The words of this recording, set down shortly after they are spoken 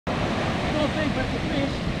think, but it's a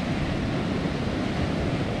fish.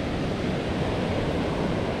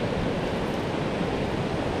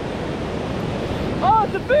 Oh,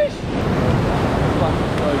 it's a fish!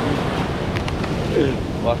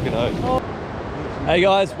 Fucking oath. Oh. Hey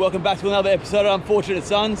guys, welcome back to another episode of Unfortunate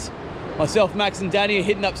Sons. Myself, Max and Danny are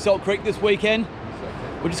hitting up Salt Creek this weekend.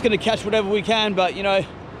 We're just going to catch whatever we can, but you know,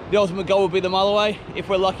 the ultimate goal will be the Mulloway, if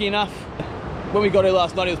we're lucky enough. When we got here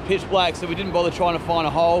last night, it was pitch black, so we didn't bother trying to find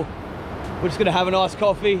a hole. We're just going to have a nice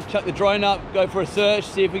coffee, chuck the drone up, go for a search,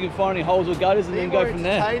 see if we can find any holes or gutters, and then go from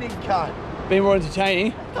there. Be more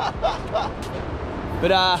entertaining.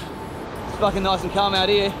 But it's fucking nice and calm out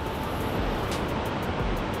here.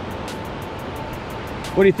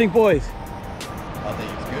 What do you think, boys? I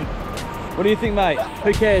think it's good. What do you think, mate?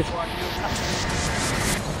 Who cares? I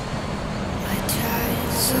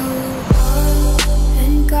tried so hard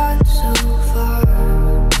and got so far,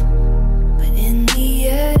 but in the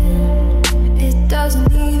end, it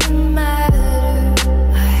doesn't even matter.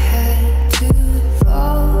 I had to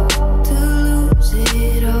fall to lose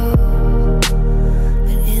it all,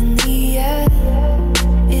 but in the end,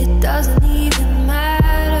 it doesn't even matter.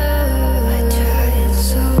 I tried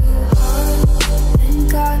so hard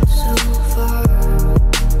and got so far,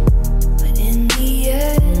 but in the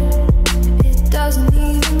end, it doesn't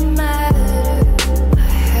even matter. I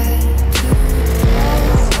had to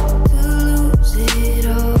fall to lose it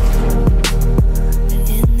all, but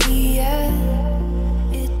in the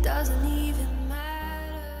end, it doesn't even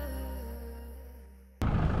matter.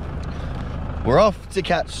 We're off to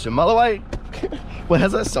catch some Mulloway. Well,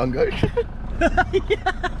 how's that song go? You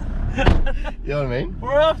know what I mean?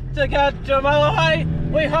 We're off to catch a Mulloway.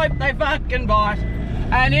 We hope they fucking bite.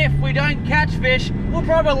 And if we don't catch fish, we'll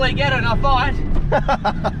probably get in a fight.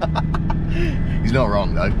 He's not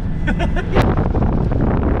wrong though.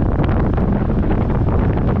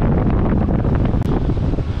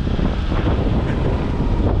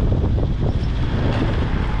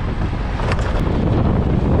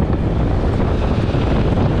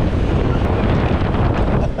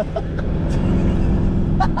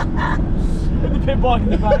 With the pit bike in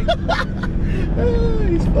the back.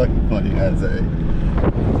 He's fucking funny as eh?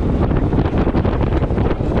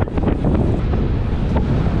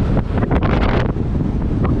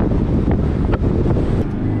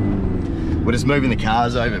 We're just moving the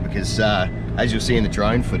cars over because as you'll see in the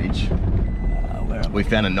drone footage, we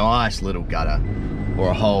found a nice little gutter or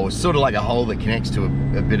a hole, sort of like a hole that connects to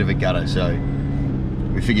a bit of a gutter. So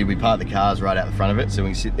we figured we'd park the cars right out the front of it so we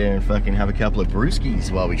can sit there and fucking have a couple of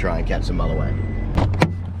brewskis while we try and catch some Mulloway.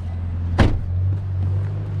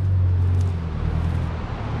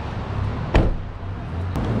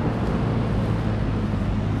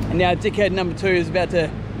 And now dickhead number 2 is about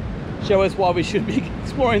to show us why we should be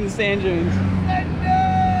exploring the sand dunes.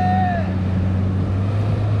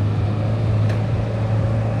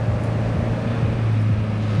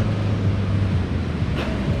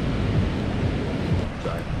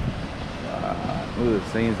 Look at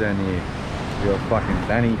the scenes down here. We got fucking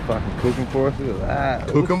Danny fucking cooking for us. Look at that.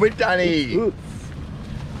 Cooking with Danny. Look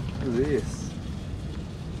at this.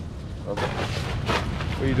 What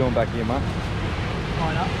are you doing back here, mate?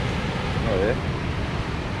 Line up. Oh yeah.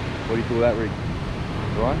 What do you call that rig?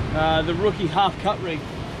 Right? The rookie half cut rig.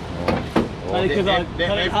 Oh. Only because I The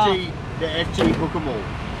cut it in half. FG hook 'em all.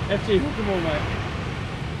 FG hook 'em all, mate.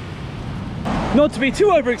 Not to be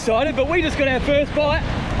too overexcited, but we just got our first bite,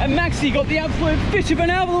 and Maxie got the absolute fish of an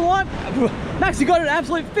lifetime. Maxie got an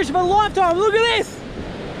absolute fish of a lifetime. Look at this!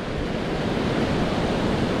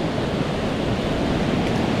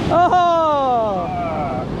 Oh!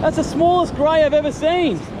 That's the smallest grey I've ever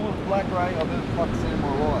seen. Smallest black ray I've ever fucking seen in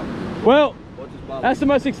my life. Well, that's the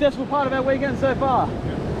most successful part of our weekend so far. You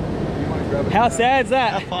want to grab it? How sad's How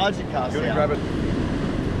that? far's your cast You want to out? grab it?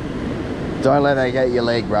 Don't let that get your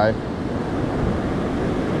leg, bro.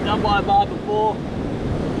 Done by a bar before.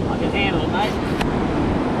 I can handle it, mate.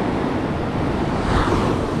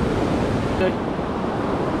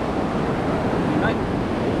 Mate.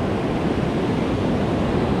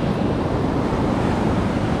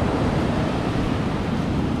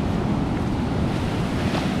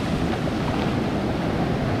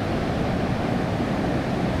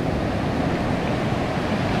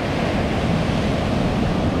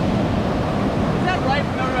 Is that Ray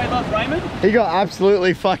from Everybody Loves Raymond? He got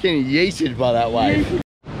absolutely fucking yeeted by that wave.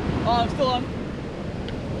 Oh, I'm still on.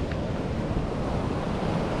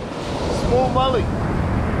 Small mully.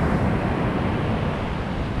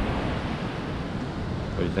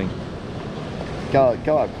 What do you think?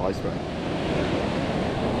 Go up close, bro.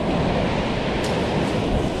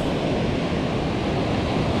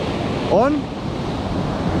 On.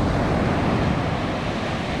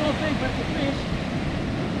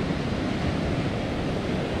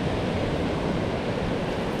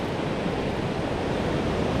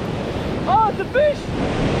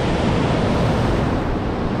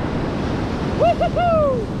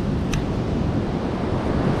 Woo-hoo-hoo!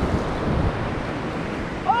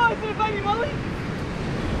 Oh, is it a baby molly?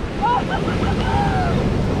 Oh,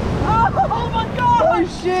 oh my god! Oh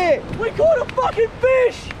shit! We caught a fucking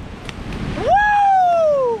fish! Woo!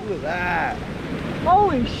 Look at that.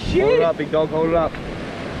 Holy Hold it shit! up, big dog, hold it up.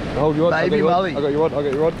 Hold your rod. Baby molly. I got your rod, I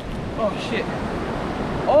got your rod. Oh shit.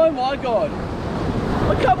 Oh my god.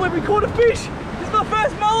 I can't believe we caught a fish! This is my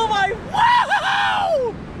first mulloway!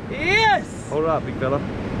 Woo! Yes! Hold it up, big fella.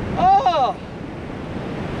 Oh!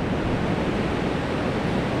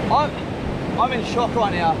 I'm in shock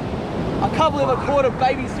right now. I can't believe I caught a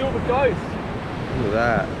baby silver ghost. Look at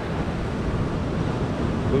that.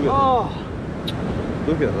 Look at, Oh,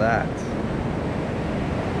 look at that.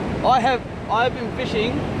 I've been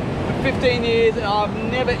fishing for 15 years and I've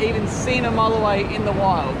never even seen a mulloway in the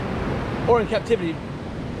wild or in captivity.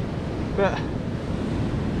 But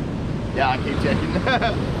Yeah, I keep checking.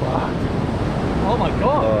 oh my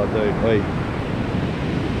god. Oh, dude, wait.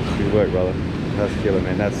 Good work, brother. That's killer,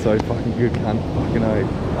 man. That's so fucking good, cunt. Fucking oath.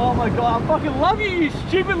 Oh my god, I fucking love you, you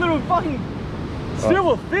stupid little fucking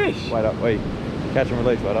silver fish. Wait up, wait. Catch and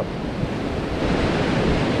release, wait up.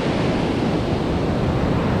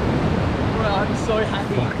 Bro, I'm so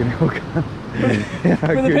happy. Fucking hell, cunt.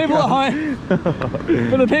 For the people at home,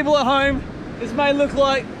 for the people at home, this may look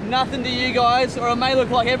like nothing to you guys, or it may look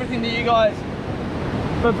like everything to you guys.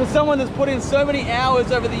 But for someone that's put in so many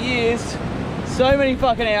hours over the years, so many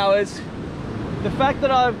fucking hours, the fact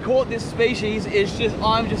that I've caught this species is just,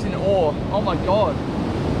 I'm just in awe. Oh my god.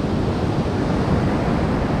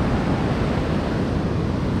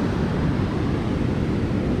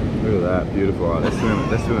 Look at that, beautiful. All right, let's swim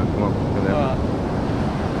it, come on. Come down.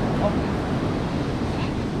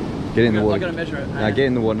 Get in the I water. gotta measure it. Nah, get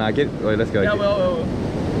in the water. Nah, get. Wait, let's go. Yeah, well.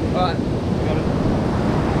 Alright, got it.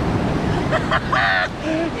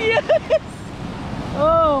 Yes!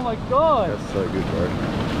 Oh my god. That's so good, bro.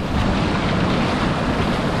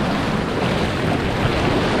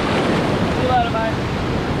 See you later, mate.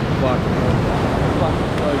 Fucking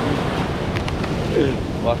Fucking so good.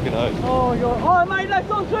 fucking oath. Oh my god. Oh mate, that's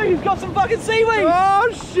on too. He's got some fucking seaweed.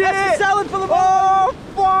 Oh shit! That's the salad for the Oh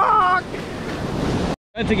fuck!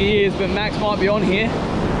 I don't think he is, but Max might be on here.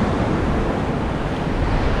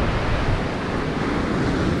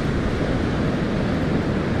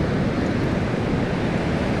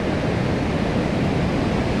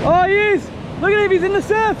 Oh, he is! Look at him, he's in the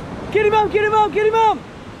surf! Get him up, get him up, get him up!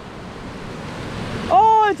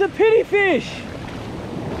 Oh, it's a pity fish!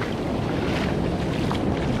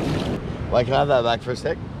 Wait, can I have that back for a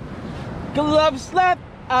sec? Glove slap,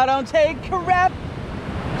 I don't take crap!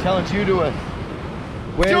 Challenge you to it.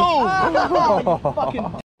 Where? Oh, you fucking...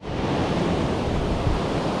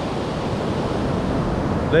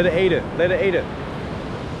 Let it eat it. Let it eat it.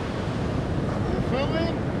 You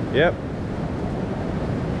filming? Yep.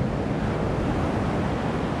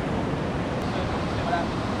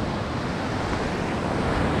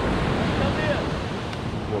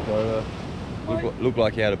 Walk over. Look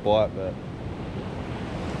like he had a bite, but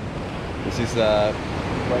this is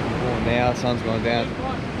breaking dawn now. Sun's going down.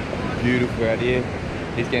 Beautiful out here.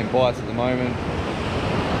 He's getting bites at the moment.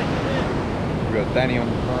 We've got Danny on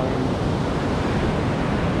the phone.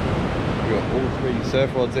 We've got all 3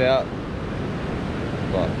 surf rods out.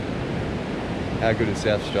 But how good is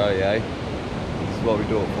South Australia, eh? This is what we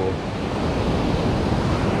do it for.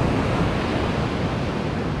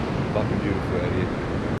 Fucking beautiful out here.